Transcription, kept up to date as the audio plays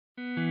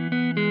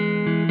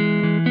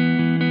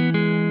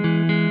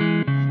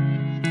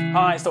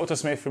Hi, it's Dr.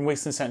 Smith from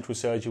Wigston Central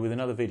Surgery with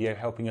another video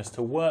helping us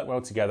to work well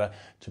together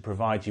to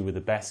provide you with the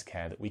best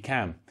care that we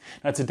can.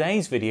 Now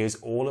today's video is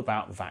all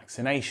about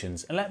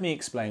vaccinations, and let me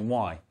explain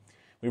why.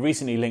 We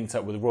recently linked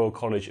up with the Royal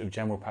College of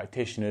General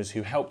Practitioners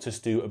who helped us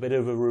do a bit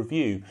of a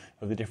review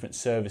of the different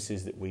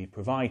services that we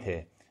provide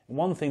here. And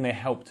one thing they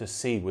helped us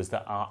see was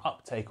that our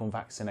uptake on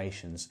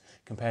vaccinations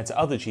compared to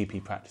other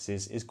GP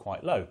practices is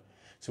quite low.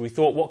 So we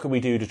thought, what could we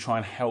do to try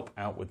and help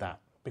out with that?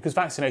 Because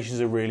vaccinations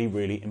are really,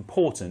 really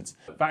important.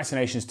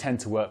 Vaccinations tend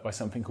to work by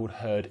something called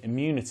herd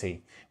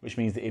immunity, which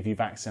means that if you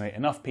vaccinate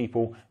enough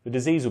people, the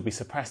disease will be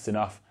suppressed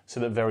enough so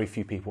that very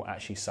few people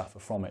actually suffer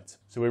from it.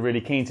 So we're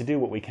really keen to do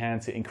what we can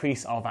to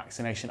increase our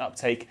vaccination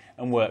uptake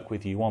and work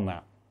with you on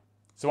that.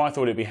 So I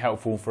thought it'd be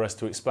helpful for us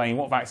to explain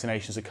what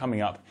vaccinations are coming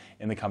up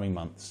in the coming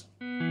months.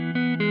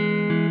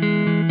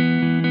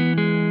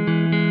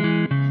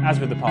 As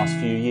with the past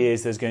few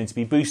years, there's going to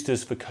be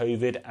boosters for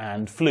COVID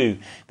and flu.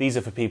 These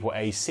are for people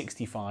aged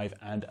 65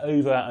 and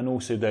over, and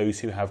also those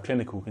who have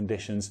clinical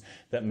conditions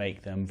that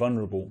make them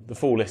vulnerable. The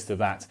full list of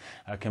that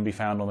can be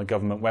found on the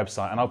government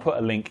website, and I'll put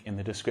a link in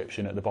the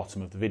description at the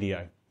bottom of the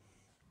video.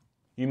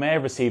 You may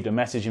have received a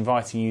message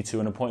inviting you to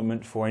an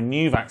appointment for a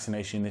new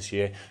vaccination this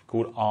year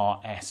called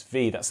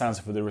RSV. That stands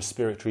for the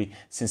respiratory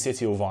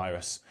syncytial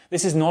virus.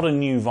 This is not a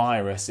new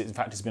virus. In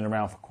fact, it's been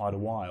around for quite a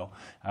while.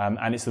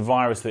 And it's the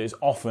virus that is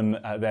often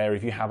there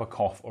if you have a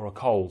cough or a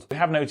cold. We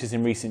have noticed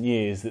in recent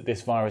years that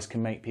this virus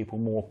can make people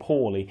more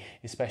poorly,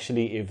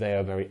 especially if they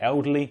are very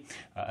elderly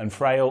and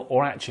frail,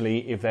 or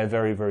actually if they're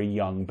very, very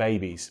young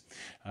babies.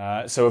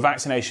 So a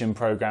vaccination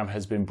program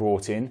has been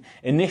brought in,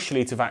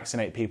 initially to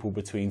vaccinate people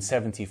between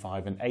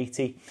 75 and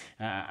 80,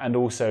 and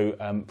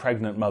also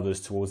pregnant mothers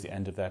towards the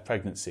end of their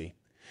pregnancy.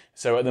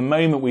 So at the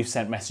moment we've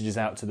sent messages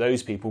out to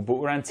those people, but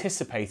we're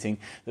anticipating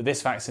that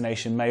this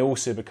vaccination may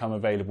also become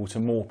available to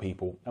more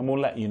people, and we'll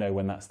let you know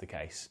when that's the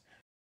case.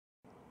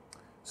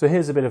 So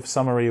here's a bit of a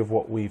summary of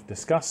what we've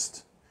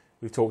discussed.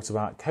 We've talked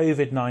about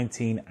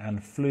COVID-19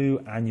 and flu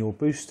annual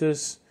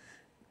boosters,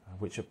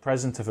 which at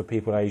present are for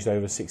people aged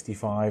over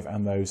 65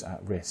 and those at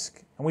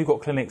risk. And we've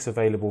got clinics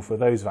available for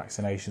those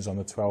vaccinations on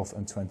the 12th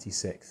and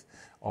 26th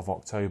of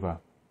October.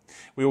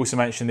 We also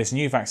mentioned this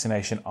new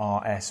vaccination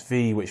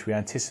RSV, which we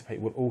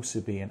anticipate will also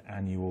be an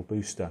annual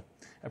booster.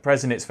 At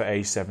present it's for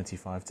age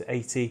 75 to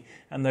 80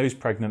 and those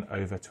pregnant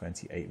over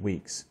 28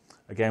 weeks.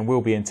 Again,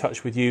 we'll be in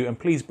touch with you, and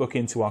please book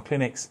into our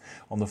clinics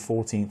on the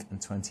 14th and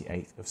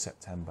 28th of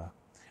September.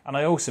 And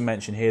I also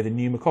mention here the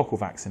pneumococcal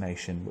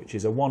vaccination, which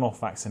is a one-off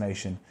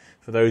vaccination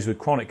for those with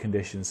chronic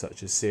conditions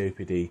such as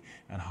COPD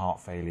and heart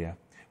failure.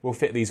 We'll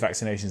fit these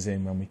vaccinations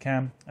in when we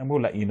can, and we'll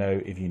let you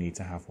know if you need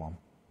to have one.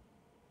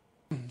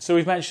 So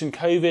we've mentioned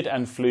COVID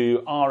and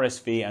flu,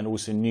 RSV, and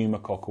also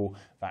pneumococcal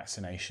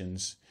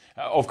vaccinations.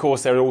 Of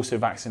course, there are also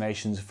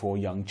vaccinations for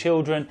young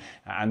children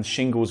and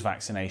shingles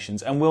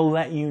vaccinations, and we'll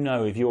let you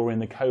know if you're in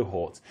the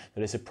cohort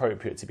that it's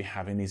appropriate to be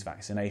having these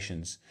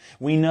vaccinations.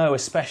 We know,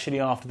 especially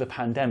after the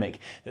pandemic,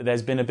 that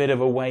there's been a bit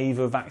of a wave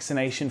of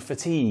vaccination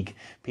fatigue.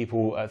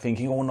 People are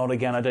thinking, oh, not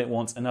again, I don't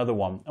want another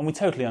one. And we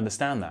totally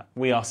understand that.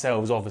 We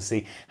ourselves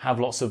obviously have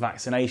lots of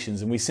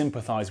vaccinations, and we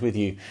sympathise with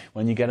you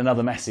when you get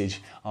another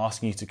message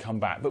asking you to come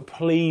back. But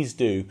please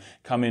do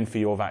come in for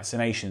your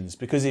vaccinations,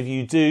 because if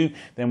you do,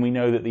 then we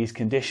know that these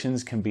conditions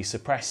can be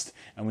suppressed,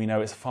 and we know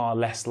it's far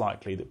less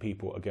likely that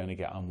people are going to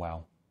get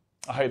unwell.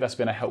 I hope that's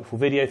been a helpful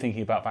video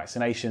thinking about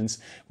vaccinations.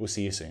 We'll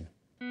see you soon.